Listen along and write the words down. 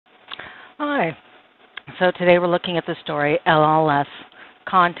Hi. So today we're looking at the story LLS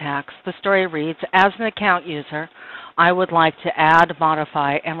Contacts. The story reads, as an account user, I would like to add,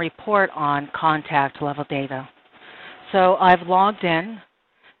 modify, and report on contact level data. So I've logged in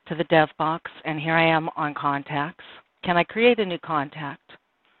to the dev box, and here I am on contacts. Can I create a new contact?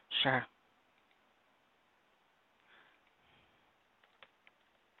 Sure.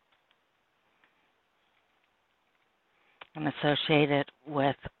 And associate it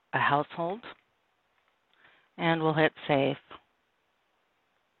with a household, and we'll hit save.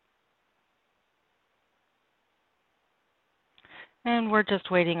 And we're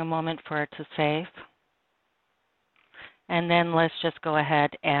just waiting a moment for it to save. And then let's just go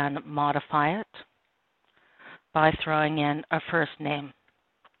ahead and modify it by throwing in a first name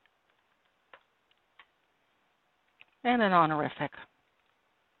and an honorific.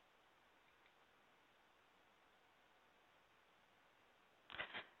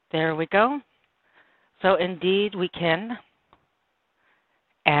 There we go. So indeed, we can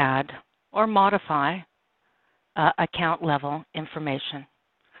add or modify account level information.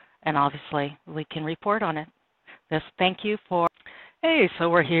 And obviously, we can report on it. Thank you for. Hey, so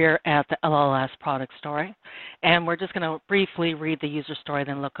we're here at the LLS product story, and we're just going to briefly read the user story,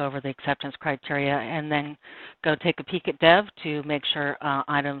 then look over the acceptance criteria, and then go take a peek at dev to make sure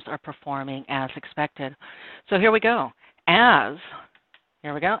items are performing as expected. So here we go. As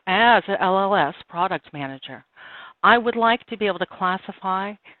an LLS product manager, I would like to be able to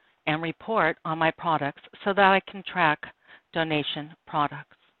classify and report on my products so that I can track donation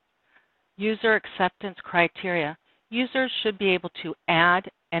products. User acceptance criteria. Users should be able to add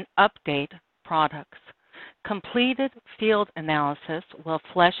and update products. Completed field analysis will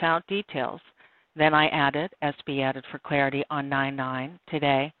flesh out details. Then I added SB added for clarity on 9/9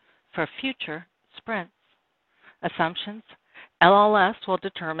 today for future sprints. Assumptions. LLS will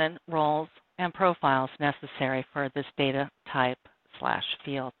determine roles and profiles necessary for this data type /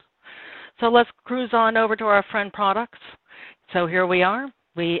 field. So let's cruise on over to our friend products. So here we are.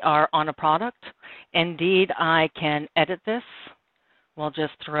 We are on a product. Indeed, I can edit this. We'll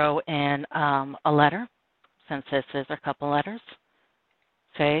just throw in a letter, since this is a couple letters.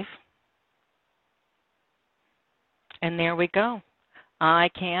 Save. And there we go. I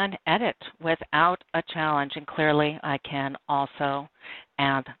can edit without a challenge, and clearly I can also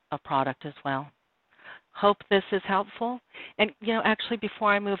add a product as well. Hope this is helpful. And, actually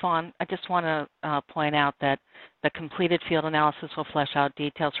before I move on, I just want to point out that the completed field analysis will flesh out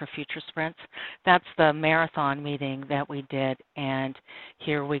details for future sprints. That's the marathon meeting that we did. And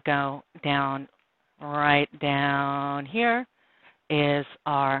here we go right down here is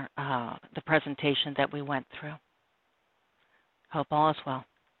our the presentation that we went through. Hope all is well.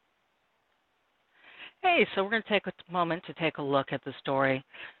 Hey, so we're going to take a moment to take a look at the story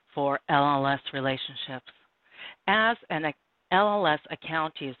for LLS relationships. As an LLS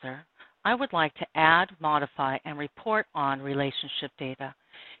account user, I would like to add, modify, and report on relationship data.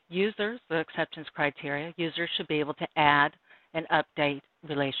 Users, the acceptance criteria, users should be able to add and update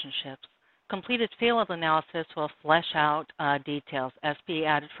relationships. Completed field analysis will flesh out details. SB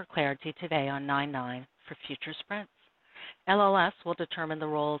added for clarity today on 9/9 for future sprints. LLS will determine the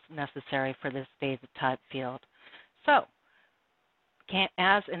roles necessary for this data type field. So,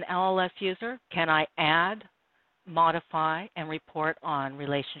 as an LLS user, can I add, modify, and report on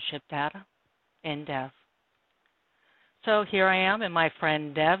relationship data in Dev? So here I am in my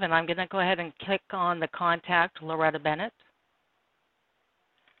friend Dev, and I'm going to go ahead and click on the contact Loretta Bennett.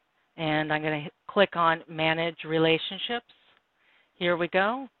 And I'm going to click on Manage Relationships. Here we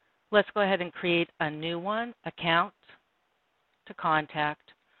go. Let's go ahead and create a new one, Account to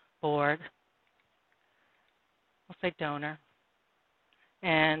Contact Board. We'll say Donor.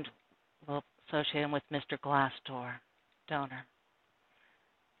 And we'll associate him with Mr. Glassdoor, donor.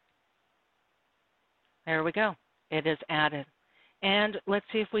 There we go. It is added. And let's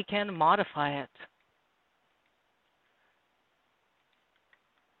see if we can modify it.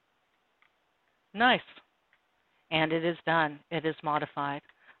 Nice. And it is done. It is modified.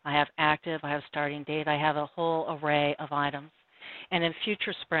 I have active, I have starting date, I have a whole array of items. And in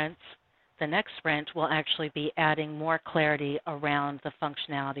future sprints, the next sprint will actually be adding more clarity around the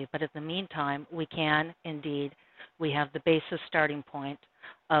functionality. But in the meantime, we have the basis starting point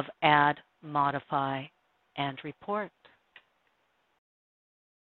of add, modify, and report.